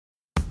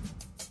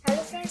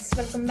friends,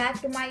 welcome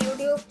back to my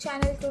YouTube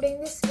channel. Today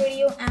in this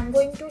video I am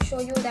going to show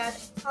you that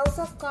House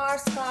of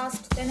Cards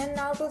cast 10 and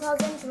now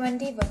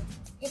 2021.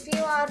 If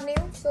you are new,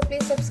 so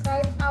please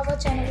subscribe our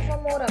channel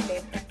for more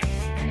updates.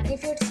 And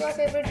if it's your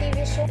favorite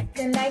TV show,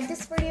 then like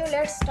this video.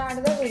 Let's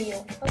start the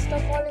video. First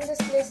of all, in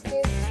this list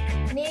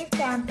is Neve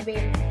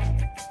Campbell,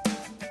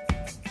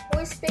 who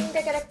is playing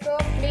the character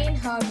of Lynn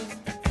Harvey.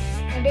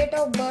 The date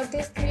of birth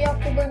is 3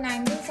 October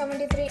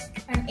 1973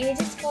 and age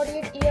is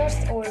 48 years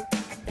old.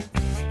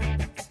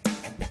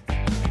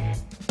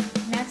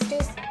 Next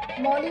is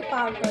Molly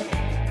Parker,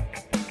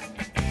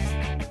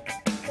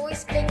 who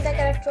is playing the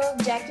character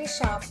of Jackie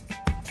Sharp,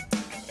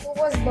 who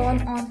was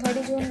born on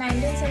 30 June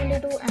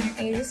 1972 and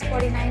age is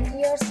 49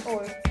 years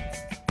old.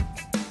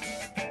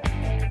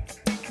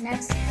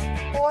 Next,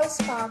 Paul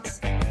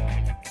Sparks,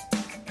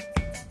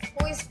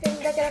 who is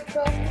playing the character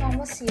of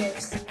Thomas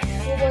Sears,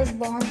 who was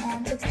born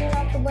on 16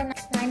 October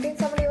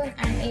 1971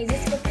 and age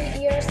is 50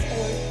 years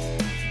old.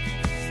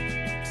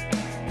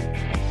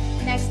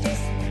 Next is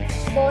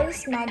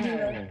Boris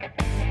McGivern,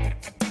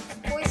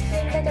 who is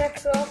playing the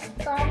character of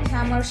Tom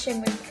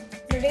Hammersmith.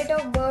 The date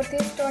of birth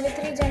is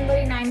 23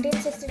 January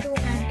 1962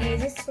 and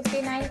age is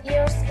 59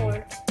 years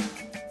old.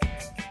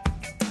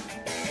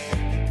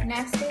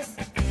 Next is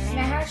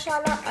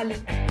Mahershala Ali,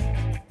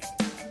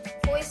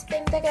 who is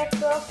playing the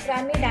character of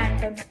Rami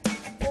Danton,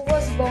 who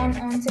was born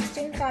on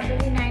 16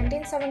 February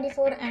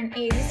 1974 and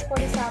age is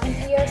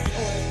 47 years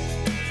old.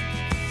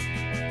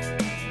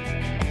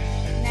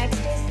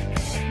 Next is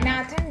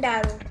Nathan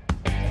Darrow,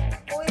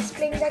 who is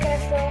playing the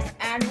character of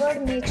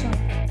Edward Mecham,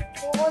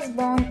 who was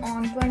born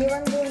on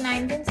 21 June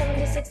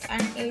 1976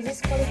 and age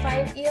is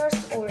 45 years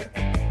old.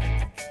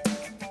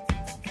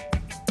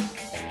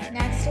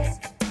 Next is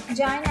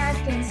Jane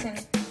Atkinson,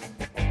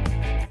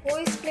 who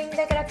is playing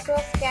the character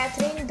of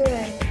Catherine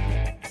Durant,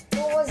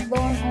 who was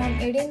born on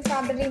 18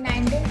 February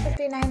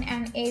 1959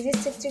 and age is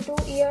 62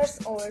 years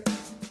old.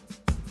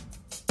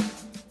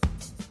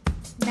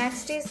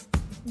 Next is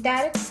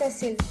Derek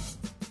Cecil,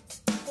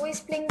 who is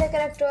playing the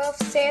character of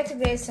Seth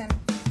Grayson,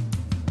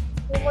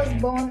 who was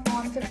born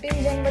on 15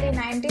 January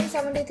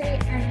 1973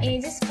 and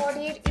age is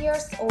 48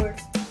 years old.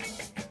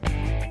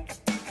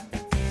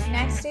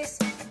 Next is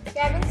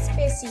Kevin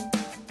Spacey,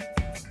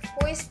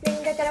 who is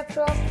playing the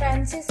character of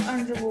Francis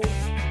Underwood,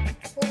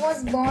 who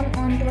was born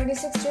on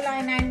 26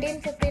 July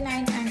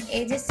 1959 and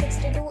age is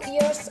 62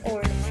 years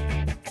old.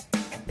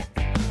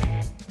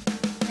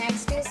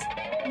 Next is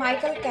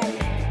Michael Kelly,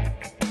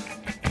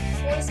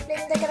 who is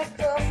playing the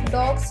character of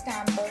Dog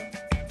Stamper,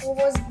 who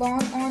was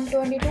born on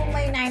 22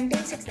 May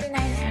 1969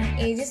 and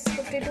age is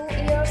 52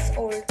 years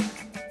old.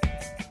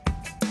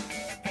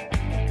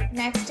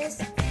 Next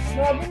is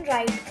Robin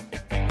Wright,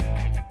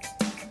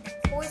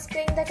 who is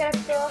playing the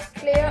character of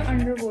Claire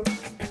Underwood,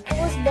 who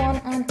was born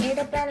on 8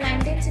 April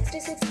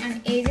 1966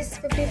 and age is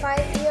 55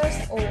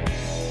 years old.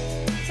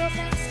 So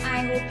friends,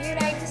 I hope you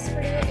like this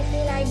video. If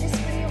you like this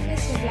video,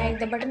 please hit like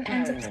the button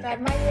and subscribe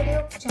my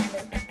YouTube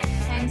channel.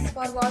 Thanks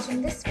for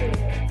watching this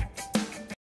video.